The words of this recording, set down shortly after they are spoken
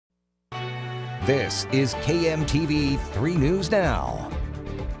This is KMTV 3 News Now.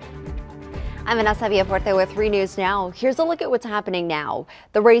 I'm Vanessa Villafuerte with 3 News Now. Here's a look at what's happening now.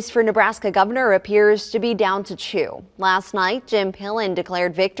 The race for Nebraska governor appears to be down to 2. Last night, Jim Pillen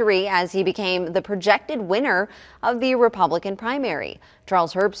declared victory as he became the projected winner of the Republican primary.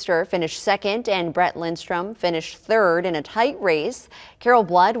 Charles Herbster finished second and Brett Lindstrom finished third in a tight race. Carol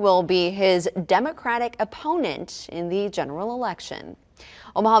Blood will be his Democratic opponent in the general election.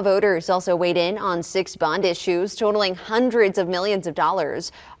 Omaha voters also weighed in on 6 bond issues totaling hundreds of millions of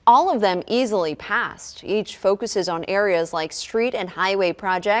dollars. All of them easily passed. Each focuses on areas like street and highway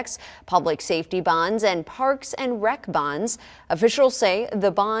projects, public safety bonds, and parks and rec bonds. Officials say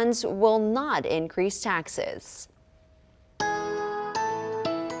the bonds will not increase taxes.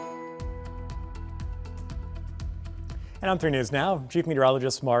 And on 3 News Now, Chief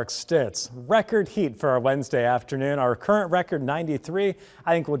Meteorologist Mark Stitz. Record heat for our Wednesday afternoon. Our current record 93.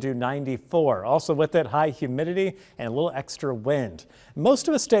 I think we'll do 94. Also with it, high humidity and a little extra wind. Most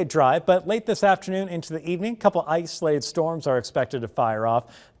of us stay dry, but late this afternoon into the evening, a couple isolated storms are expected to fire off.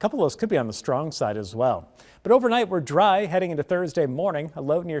 A couple of those could be on the strong side as well. But overnight, we're dry heading into Thursday morning, a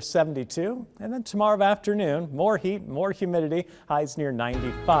low near 72. And then tomorrow afternoon, more heat, more humidity, highs near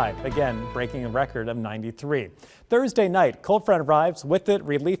 95. Again, breaking a record of 93. Thursday night, cold front arrives, with it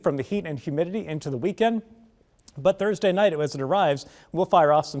relief from the heat and humidity into the weekend. But Thursday night, as it arrives, we'll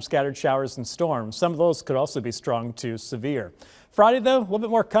fire off some scattered showers and storms. Some of those could also be strong to severe. Friday, though, a little bit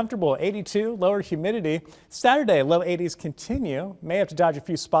more comfortable, 82, lower humidity. Saturday, low 80s continue. May have to dodge a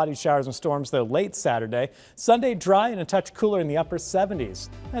few spotty showers and storms, though, late Saturday. Sunday, dry and a touch cooler in the upper 70s.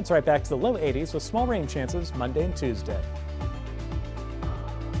 That's right back to the low 80s with small rain chances Monday and Tuesday.